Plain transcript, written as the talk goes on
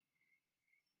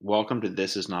Welcome to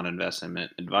This Is Not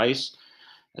Investment Advice.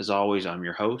 As always, I'm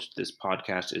your host. This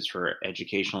podcast is for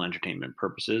educational entertainment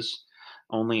purposes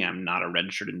only. I'm not a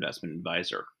registered investment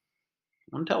advisor.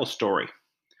 I'm going to tell a story.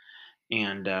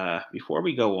 And before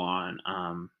we go on,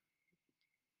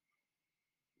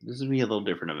 this will be a little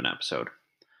different of an episode.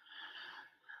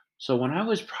 So, when I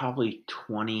was probably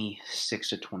 26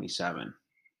 to 27,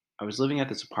 I was living at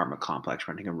this apartment complex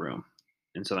renting a room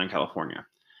in Southern California.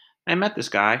 I met this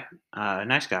guy, a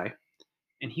nice guy,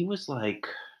 and he was like,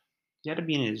 he had to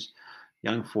be in his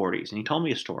young 40s, and he told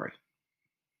me a story.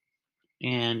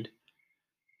 And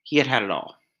he had had it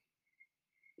all.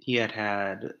 He had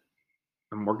had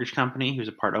a mortgage company. He was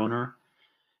a part owner.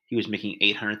 He was making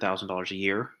 $800,000 a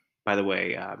year. By the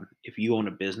way, if you own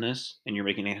a business and you're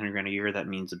making 800 grand a year, that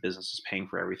means the business is paying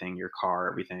for everything, your car,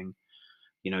 everything,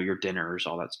 your dinners,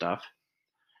 all that stuff.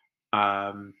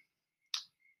 Um,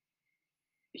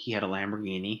 he had a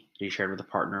Lamborghini that he shared with a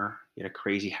partner. He had a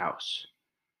crazy house.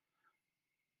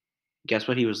 Guess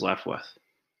what he was left with?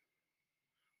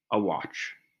 A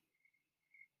watch.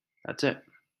 That's it.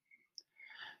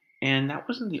 And that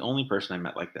wasn't the only person I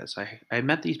met like this. I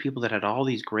met these people that had all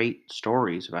these great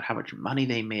stories about how much money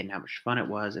they made and how much fun it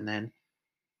was, and then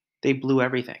they blew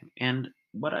everything. And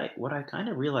what I kind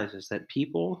of realized is that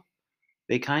people,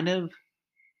 they kind of,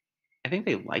 I think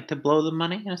they like to blow the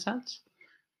money in a sense.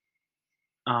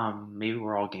 Maybe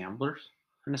we're all gamblers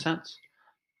in a sense,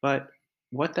 but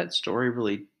what that story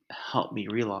really helped me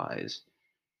realize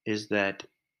is that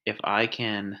if I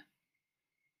can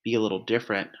be a little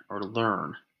different or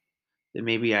learn, then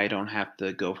maybe I don't have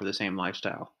to go for the same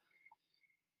lifestyle.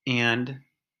 And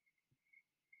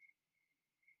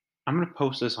I'm going to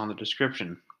post this on the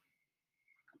description,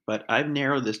 but I've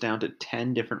narrowed this down to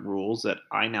 10 different rules that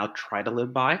I now try to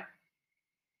live by.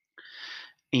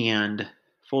 And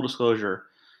full disclosure,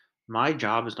 my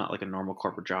job is not like a normal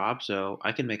corporate job. So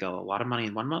I can make a lot of money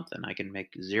in one month and I can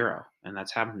make zero. And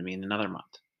that's happened to me in another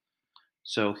month.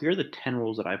 So here are the 10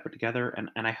 rules that I put together, and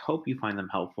I hope you find them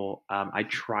helpful. I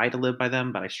try to live by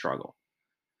them, but I struggle.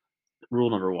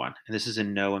 Rule number one, and this is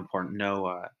in no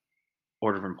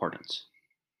order of importance.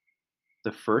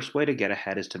 The first way to get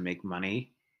ahead is to make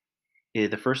money.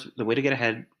 The way to get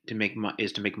ahead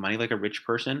is to make money like a rich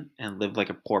person and live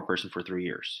like a poor person for 3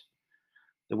 years.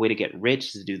 The way to get rich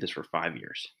is to do this for 5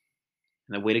 years.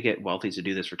 And the way to get wealthy is to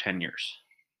do this for 10 years.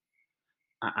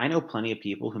 I know plenty of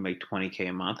people who make 20K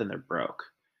a month and they're broke.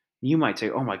 You might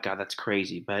say, oh my God, that's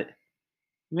crazy. But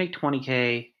you make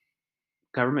 20K,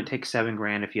 government takes 7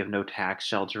 grand if you have no tax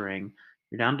sheltering.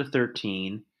 You're down to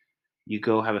 13. You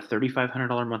go have a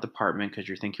 $3,500 a month apartment because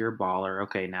you think you're a baller.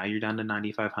 Okay, now you're down to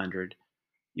 9,500.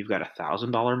 You've got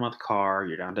 $1,000 a month car.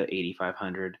 You're down to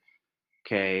 8,500.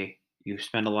 Okay, you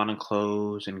spend a lot on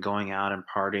clothes and going out and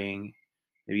partying.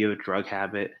 Maybe you have a drug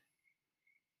habit.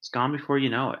 It's gone before you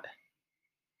know it.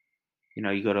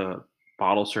 You go to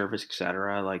bottle service,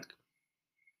 etc. Like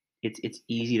it's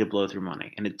easy to blow through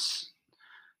money, and it's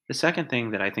the second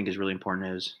thing that I think is really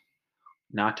important is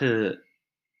not to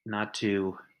not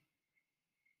to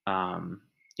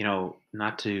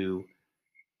not to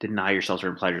deny yourself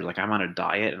certain pleasures. Like I'm on a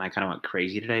diet, and I kind of went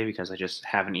crazy today because I just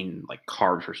haven't eaten like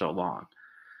carbs for so long.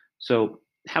 So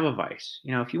have a vice.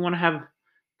 If you want to have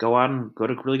go out and go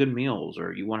to really good meals,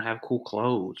 or you want to have cool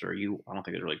clothes, or I don't think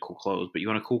there's really cool clothes, but you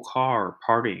want a cool car, or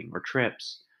partying, or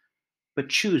trips, but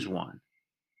choose one.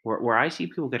 Where I see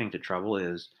people getting into trouble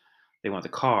is they want the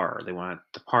car, they want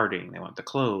the partying, they want the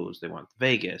clothes, they want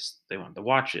Vegas, they want the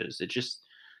watches. It just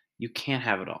you can't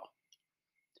have it all.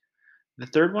 The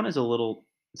third one is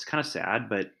it's kind of sad,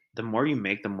 but the more you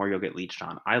make, the more you'll get leached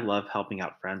on. I love helping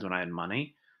out friends when I had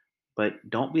money, but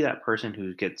don't be that person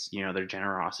who gets, their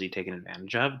generosity taken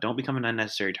advantage of. Don't become an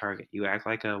unnecessary target. You act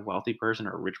like a wealthy person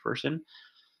or a rich person,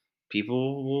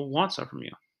 people will want stuff from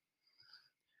you.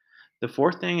 The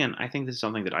fourth thing, and I think this is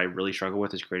something that I really struggle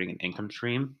with, is creating an income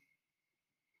stream.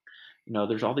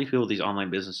 There's all these people with these online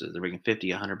businesses. They're making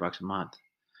 50, $100 a month.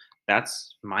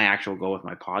 That's my actual goal with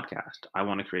my podcast. I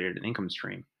want to create an income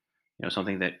stream.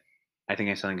 Something that I think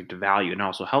has something to value and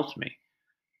also helps me.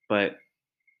 But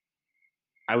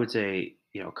I would say,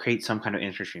 create some kind of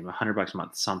income stream, $100 a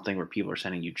month, something where people are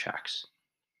sending you checks.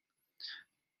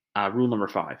 Rule number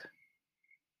five: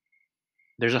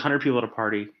 there's 100 people at a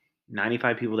party,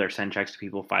 95 people there send checks to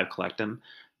people, five collect them.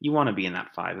 You want to be in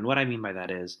that five. And what I mean by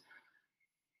that is,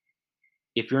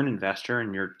 if you're an investor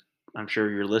and I'm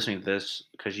sure you're listening to this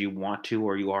because you want to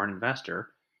or you are an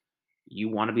investor, you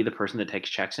want to be the person that takes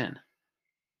checks in.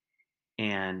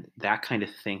 And that kind of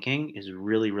thinking is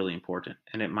really, really important.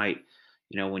 And it might,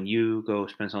 when you go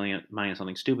spend something money on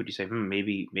something stupid, you say,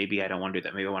 maybe I don't want to do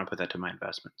that. Maybe I want to put that to my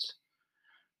investments.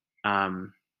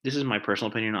 Um, this is my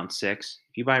personal opinion on six.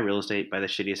 If you buy real estate, buy the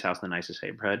shittiest house in the nicest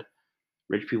neighborhood.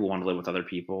 Rich people want to live with other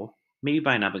people. Maybe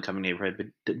buy an up and coming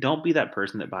neighborhood, but don't be that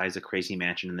person that buys a crazy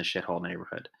mansion in the shithole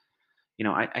neighborhood.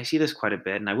 I see this quite a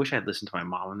bit, and I wish I had listened to my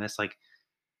mom on this. Like,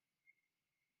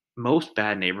 most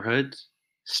bad neighborhoods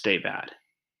stay bad.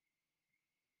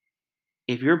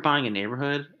 If you're buying a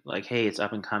neighborhood, like, hey, it's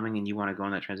up and coming and you want to go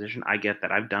in that transition, I get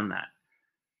that. I've done that.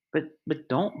 But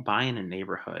don't buy in a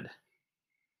neighborhood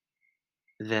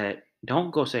that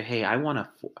don't go say, "Hey, I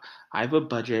have a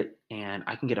budget and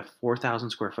I can get a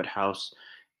 4,000 square foot house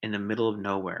in the middle of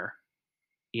nowhere,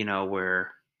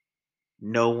 where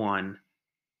no one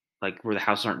like where the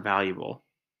houses aren't valuable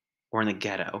or in the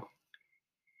ghetto."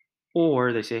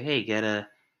 Or they say, "Hey, get a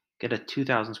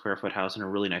 2,000 square foot house in a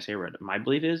really nice neighborhood." My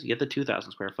belief is get the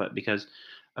 2,000 square foot because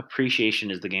appreciation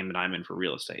is the game that I'm in for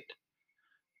real estate.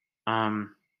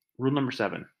 Um, Rule number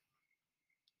 7,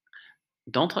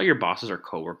 don't tell your bosses or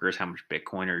coworkers how much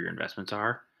Bitcoin or your investments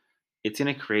are. It's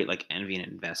gonna create like envy and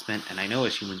investment. And I know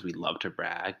as humans we love to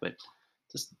brag, but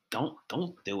just don't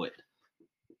do it.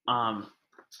 Um,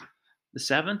 the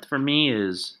seventh for me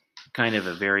is kind of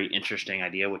a very interesting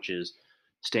idea, which is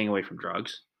staying away from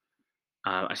drugs.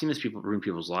 I've seen this people ruin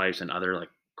people's lives and other like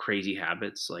crazy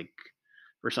habits. Like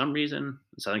for some reason,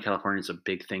 in Southern California, it's a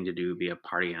big thing to do, be a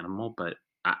party animal. But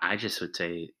I just would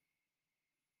say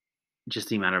just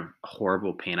the amount of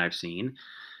horrible pain I've seen,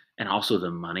 and also the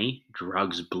money.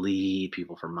 Drugs bleed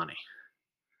people for money.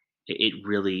 It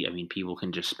really, I mean, people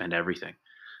can just spend everything.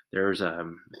 There's, I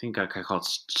think a guy called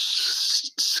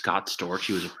Scott Storch.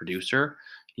 He was a producer.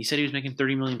 He said he was making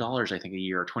 $30 million, I think, a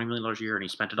year, or $20 million a year, and he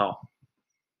spent it all.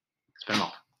 Spent it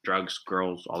all. Drugs,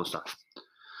 girls, all this stuff.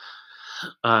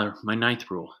 My ninth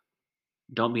rule: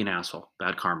 don't be an asshole.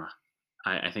 Bad karma.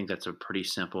 I think that's a pretty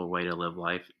simple way to live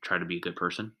life. Try to be a good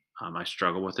person. I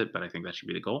struggle with it, but I think that should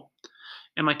be the goal.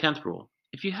 And my 10th rule: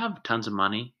 if you have tons of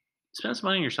money, spend some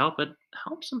money on yourself, but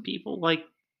help some people like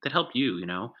that help you.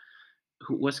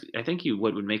 I think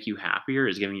what would make you happier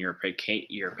is giving your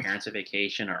parents a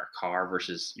vacation or a car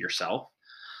versus yourself.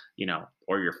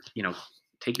 Or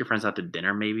take your friends out to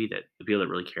dinner, maybe, that the people that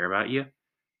really care about you.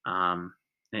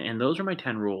 And those are my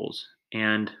 10 rules.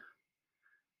 And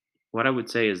what I would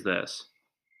say is this: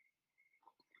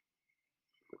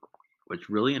 what's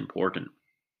really important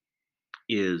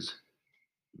is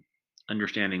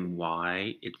understanding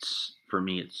why it's for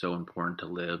me it's so important to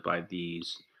live by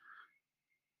these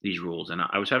rules. And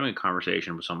I was having a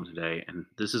conversation with someone today, and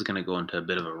this is going to go into a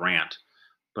bit of a rant,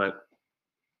 but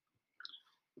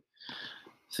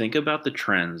think about the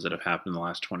trends that have happened in the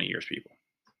last 20 years, people.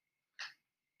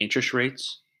 Interest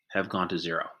rates have gone to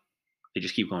zero. They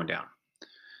just keep going down.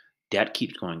 Debt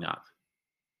keeps going up.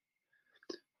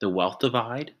 The wealth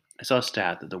divide, I saw a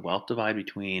stat that the wealth divide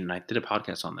between, and I did a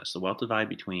podcast on this, the wealth divide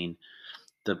between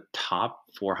the top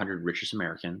 400 richest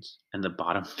Americans and the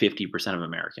bottom 50% of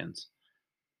Americans.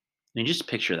 And just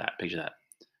picture that. Picture that.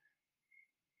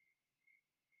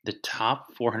 The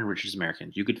top 400 richest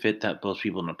Americans, you could fit those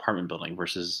people in an apartment building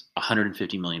versus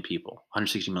 150 million people,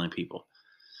 160 million people.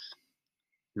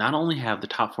 Not only have the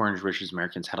top 400 richest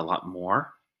Americans had a lot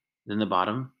more than the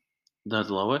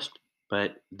lowest,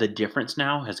 but the difference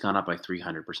now has gone up by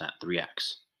 300%,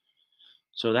 3x.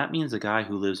 So that means the guy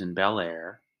who lives in Bel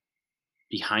Air,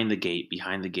 behind the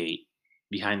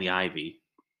Ivy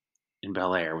in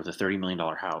Bel Air with a $30 million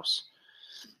house,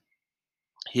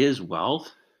 his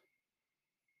wealth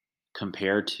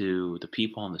compared to the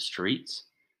people on the streets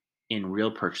in real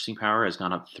purchasing power has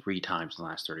gone up 3 times in the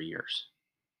last 30 years.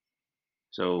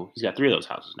 So he's got 3 of those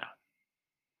houses now.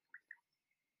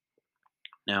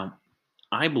 Now,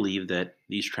 I believe that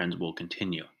these trends will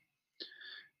continue.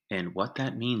 And what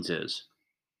that means is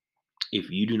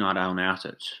if you do not own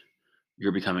assets,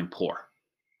 you're becoming poor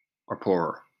or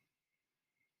poorer.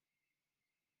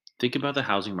 Think about the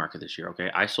housing market this year,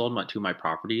 okay? I sold two of my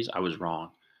properties. I was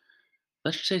wrong.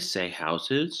 Let's just say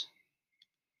houses,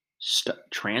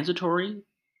 transitory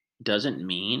doesn't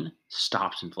mean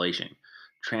stops inflation.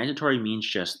 Transitory means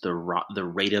just the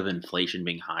rate of inflation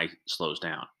being high slows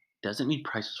down. Doesn't mean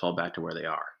prices fall back to where they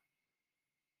are.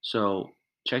 So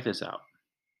check this out.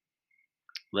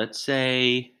 Let's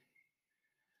say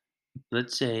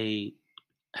let's say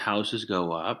houses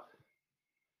go up.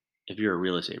 If you're a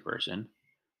real estate person,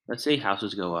 let's say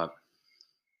houses go up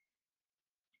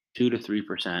 2 to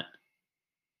 3%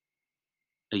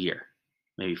 a year,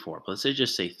 maybe four. But let's say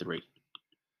just say three.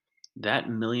 That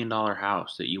 $1 million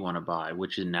house that you want to buy,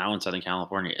 which is now in Southern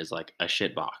California, is like a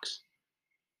shit box.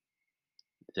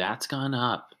 That's gone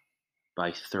up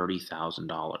by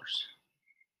 $30,000.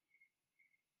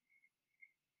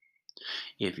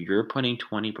 If you're putting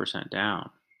 20% down,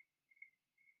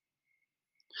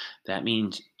 that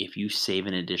means if you save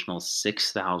an additional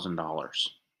 $6,000,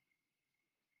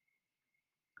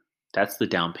 that's the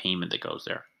down payment that goes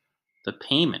there. The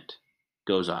payment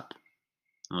goes up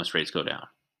unless rates go down.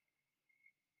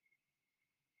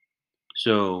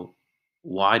 So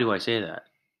why do I say that?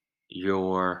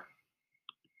 Your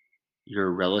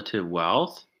your relative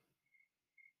wealth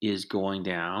is going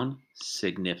down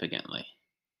significantly.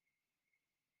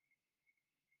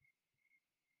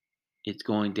 It's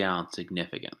going down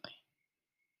significantly.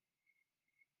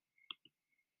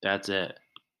 That's it.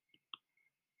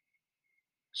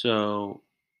 So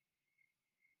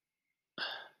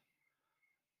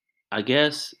I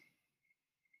guess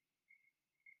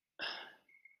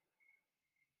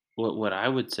what I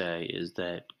would say is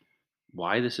that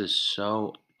why this is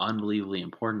so unbelievably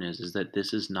important is that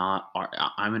this is not our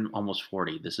I'm in almost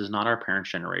 40. This is not our parents'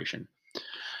 generation.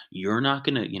 You're not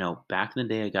gonna, back in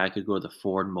the day, a guy could go to the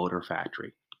Ford Motor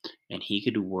Factory and he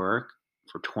could work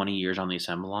for 20 years on the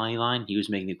assembly line. He was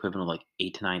making the equivalent of like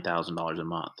eight to $9,000 a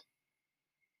month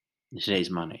in today's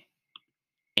money,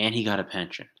 and he got a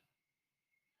pension.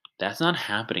 That's not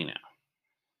happening now.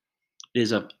 It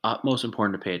is of utmost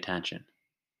importance to pay attention.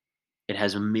 It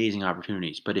has amazing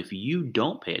opportunities, but if you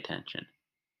don't pay attention,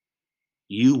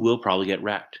 you will probably get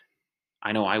wrecked.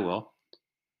 I know I will.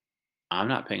 I'm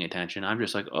not paying attention. I'm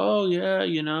just like, oh yeah,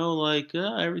 like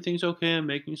everything's okay. I'm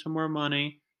making some more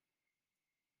money,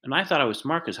 and I thought I was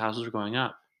smart because houses are going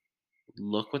up.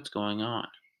 Look what's going on.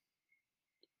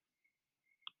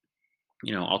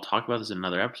 I'll talk about this in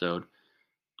another episode.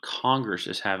 Congress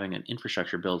is having an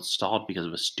infrastructure bill stalled because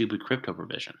of a stupid crypto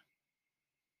provision.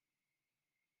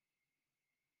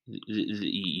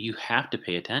 You have to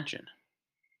pay attention.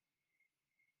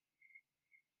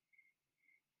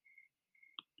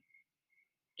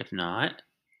 If not,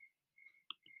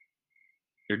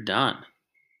 you're done.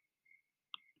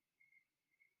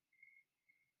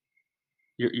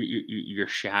 You're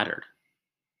shattered.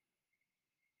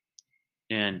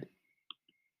 And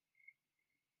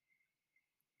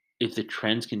if the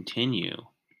trends continue,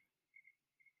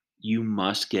 you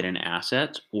must get an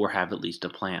asset or have at least a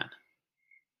plan.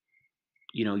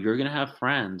 You're going to have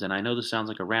friends, and I know this sounds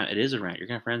like a rant. It is a rant. You're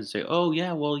going to have friends that say, oh,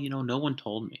 yeah, well, no one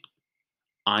told me.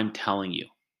 I'm telling you,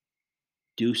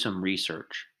 do some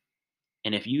research.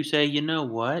 And if you say, you know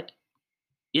what,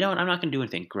 I'm not going to do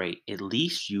anything, great. At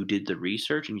least you did the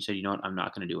research and you said, you know what, I'm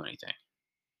not going to do anything.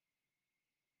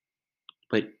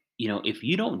 But, if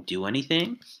you don't do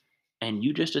anything and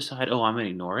you just decide, oh, I'm going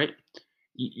to ignore it,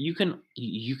 you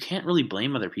can't really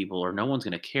blame other people or no one's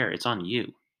going to care. It's on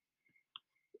you.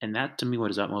 And that to me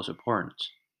what is utmost importance.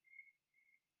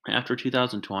 After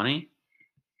 2020,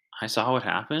 I saw what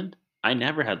happened. I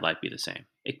never had life be the same.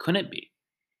 It couldn't be.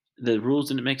 The rules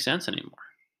didn't make sense anymore.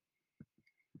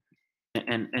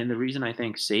 And the reason I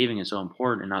think saving is so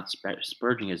important and not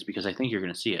spurging is because I think you're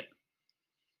going to see it.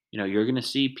 You're going to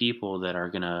see people that are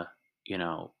going to, you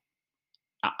know,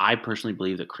 I personally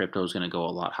believe that crypto is going to go a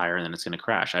lot higher and then it's going to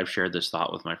crash. I've shared this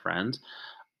thought with my friends.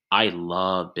 I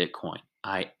love Bitcoin.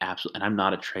 I absolutely, and I'm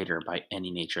not a trader by any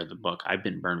nature of the book. I've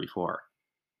been burned before,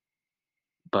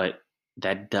 but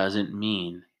that doesn't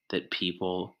mean that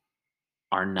people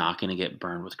are not going to get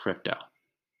burned with crypto.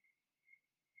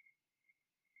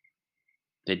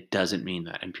 That doesn't mean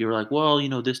that. And people are like, well,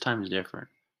 this time is different.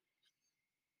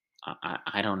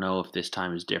 I don't know if this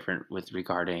time is different with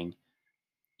regarding,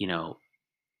 you know,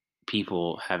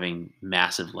 people having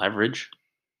massive leverage.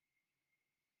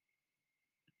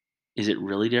 Is it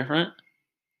really different?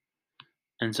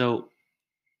 And so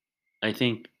I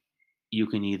think you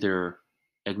can either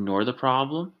ignore the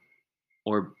problem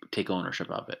or take ownership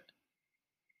of it.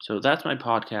 So that's my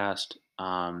podcast.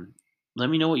 Let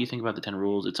me know what you think about the 10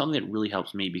 rules. It's something that really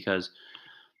helps me because,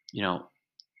 you know,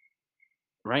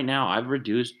 right now I've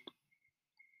reduced,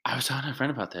 I was talking to a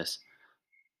friend about this.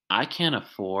 I can't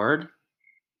afford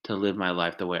to live my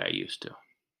life the way I used to.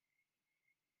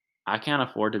 I can't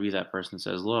afford to be that person that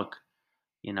says, look,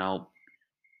 you know,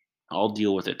 I'll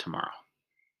deal with it tomorrow.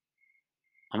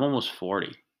 I'm almost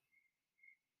 40.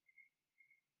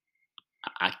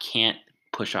 I can't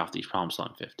push off these problems till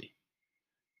I'm 50.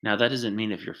 Now, that doesn't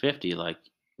mean if you're 50, like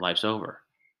life's over.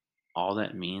 All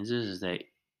that means is that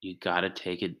you got to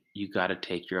take it, you got to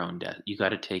take your own death. You got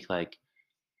to take like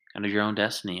kind of your own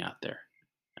destiny out there.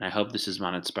 And I hope this is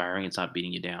not inspiring. It's not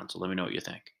beating you down. So let me know what you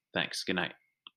think. Thanks. Good night.